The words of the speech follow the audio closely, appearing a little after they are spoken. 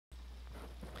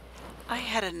I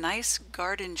had a nice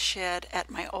garden shed at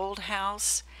my old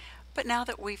house, but now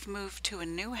that we've moved to a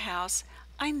new house,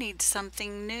 I need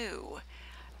something new.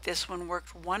 This one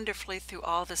worked wonderfully through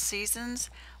all the seasons,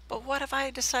 but what have I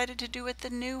decided to do at the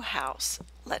new house?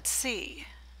 Let's see.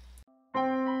 Now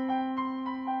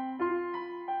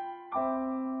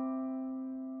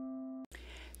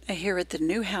here at the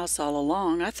new house all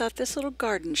along, I thought this little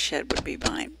garden shed would be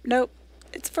mine. Nope,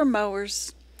 it's for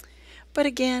mowers. But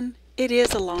again, it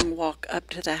is a long walk up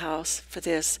to the house for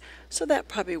this, so that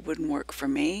probably wouldn't work for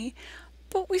me.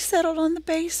 But we settled on the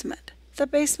basement. The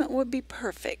basement would be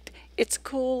perfect. It's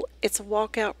cool. It's a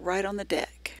walkout right on the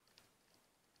deck.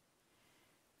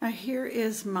 Now here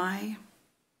is my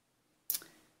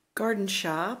garden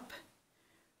shop.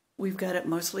 We've got it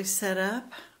mostly set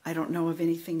up. I don't know of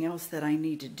anything else that I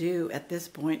need to do at this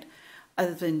point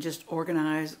other than just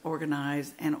organize,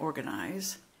 organize, and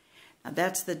organize. Now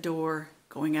that's the door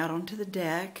going out onto the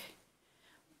deck,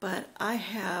 but I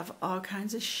have all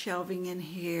kinds of shelving in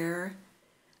here.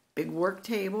 Big work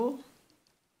table.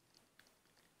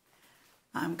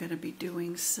 I'm going to be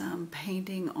doing some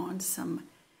painting on some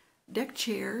deck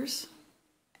chairs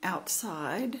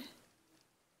outside.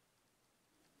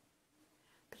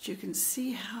 But you can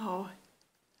see how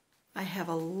I have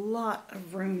a lot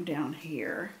of room down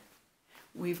here.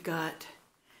 We've got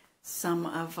some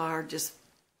of our just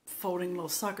folding little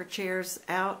soccer chairs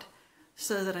out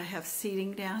so that I have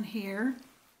seating down here.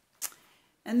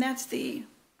 And that's the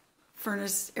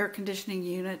furnace air conditioning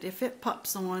unit. If it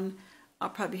pops on, I'll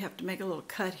probably have to make a little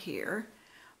cut here.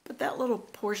 But that little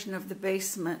portion of the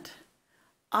basement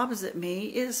opposite me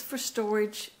is for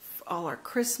storage for all our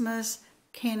Christmas,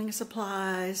 canning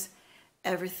supplies,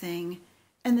 everything.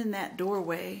 And then that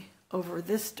doorway over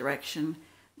this direction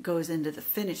goes into the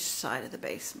finished side of the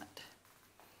basement.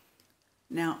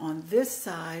 Now on this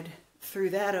side, through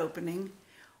that opening,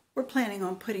 we're planning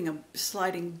on putting a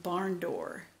sliding barn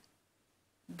door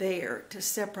there to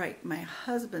separate my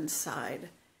husband's side.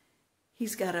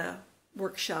 He's got a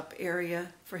workshop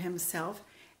area for himself,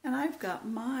 and I've got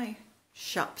my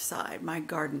shop side, my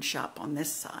garden shop on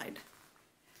this side.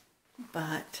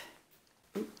 But,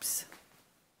 oops.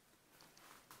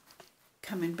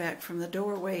 Coming back from the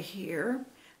doorway here,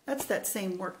 that's that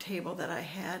same work table that I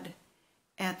had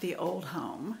at the old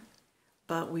home,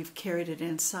 but we've carried it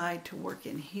inside to work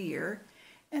in here,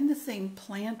 and the same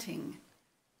planting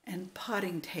and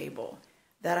potting table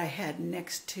that I had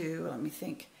next to, let me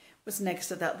think, was next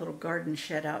to that little garden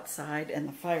shed outside and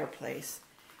the fireplace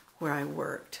where I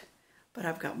worked. But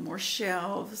I've got more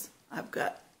shelves, I've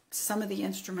got some of the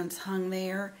instruments hung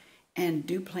there, and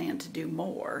do plan to do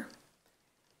more.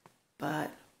 But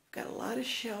I've got a lot of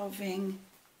shelving,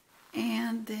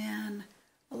 and then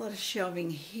a lot of shelving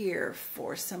here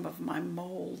for some of my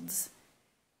molds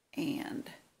and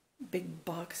big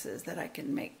boxes that I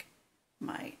can make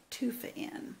my tufa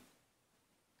in.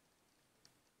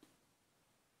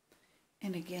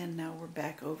 And again, now we're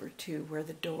back over to where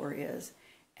the door is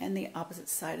and the opposite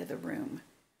side of the room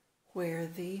where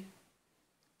the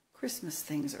Christmas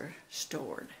things are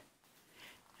stored.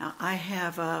 Now I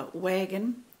have a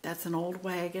wagon. That's an old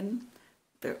wagon.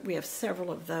 We have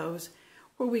several of those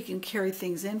where we can carry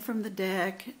things in from the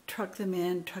deck, truck them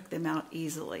in, truck them out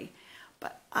easily.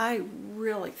 But I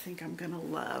really think I'm going to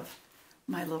love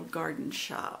my little garden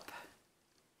shop.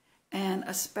 And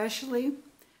especially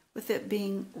with it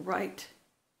being right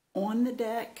on the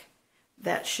deck,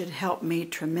 that should help me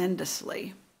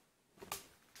tremendously.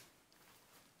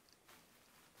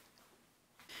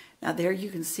 Now there you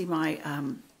can see my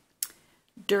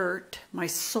dirt, my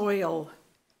soil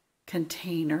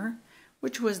container,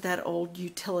 which was that old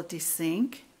utility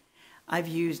sink. I've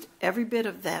used every bit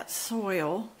of that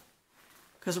soil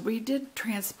because we did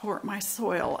transport my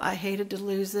soil. I hated to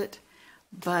lose it,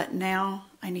 but now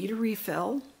I need a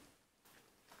refill.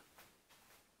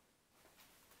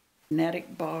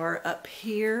 Magnetic bar up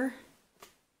here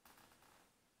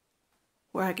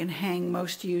where I can hang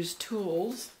most used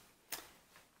tools.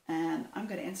 And I'm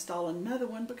going to install another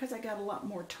one because I got a lot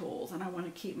more tools and I want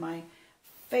to keep my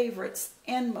favorites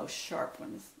and most sharp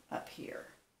ones up here.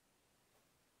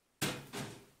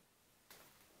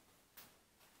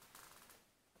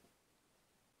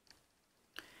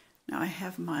 Now I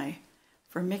have my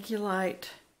vermiculite.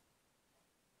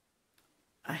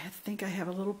 I think I have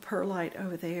a little perlite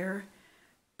over there.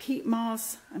 Peat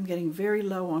moss, I'm getting very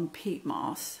low on peat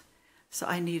moss, so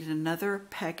I need another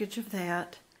package of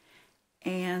that.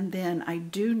 And then I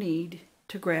do need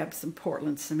to grab some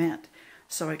Portland cement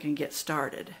so I can get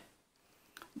started.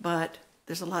 But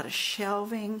there's a lot of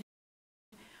shelving.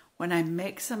 When I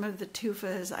make some of the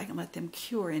tufas, I can let them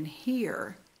cure in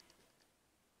here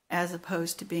as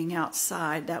opposed to being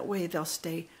outside. That way they'll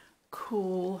stay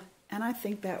cool, and I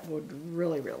think that would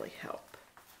really, really help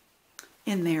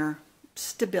in their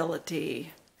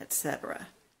stability, etc.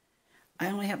 I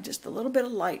only have just a little bit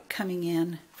of light coming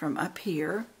in from up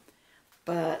here,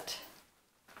 but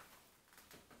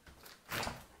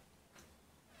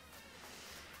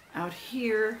out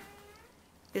here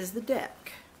is the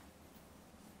deck.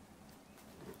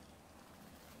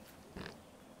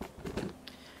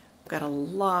 Got a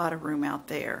lot of room out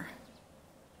there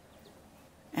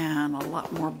and a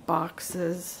lot more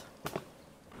boxes.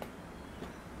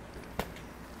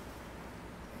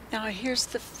 Now here's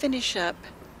the finish up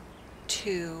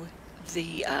to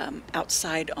the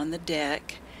outside on the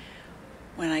deck.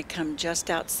 When I come just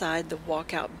outside the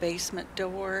walkout basement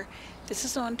door, this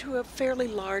is onto a fairly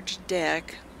large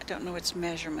deck. I don't know its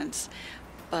measurements,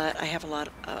 but I have a lot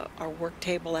of our work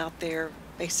table out there.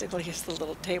 Basically, it's the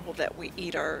little table that we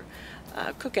eat our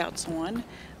cookouts on.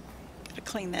 Gotta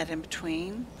clean that in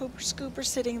between. Pooper Scooper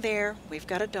sitting there. We've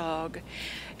got a dog.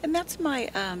 And that's my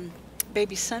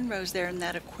baby sunrose there in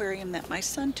that aquarium that my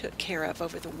son took care of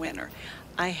over the winter.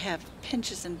 I have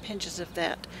pinches and pinches of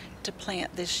that to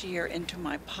plant this year into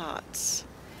my pots.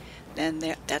 And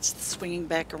that's swinging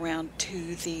back around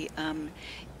to the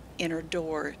inner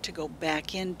door to go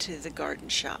back into the garden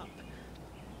shop.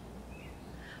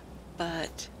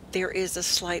 But there is a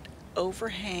slight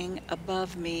overhang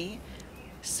above me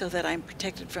so that I'm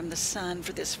protected from the sun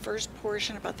for this first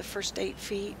portion, about the first 8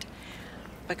 feet,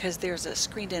 because there's a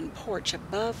screened-in porch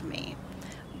above me.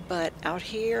 But out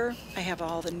here, I have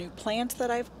all the new plants that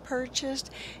I've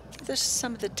purchased. There's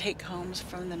some of the take-homes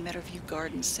from the Meadowview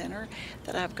Garden Center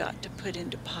that I've got to put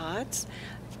into pots.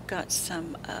 I've got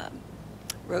some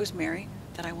rosemary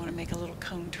that I want to make a little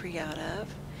cone tree out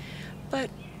of.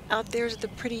 But out there's the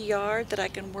pretty yard that I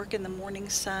can work in the morning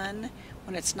sun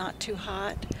when it's not too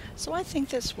hot. So I think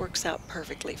this works out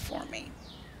perfectly for me.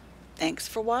 Thanks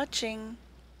for watching.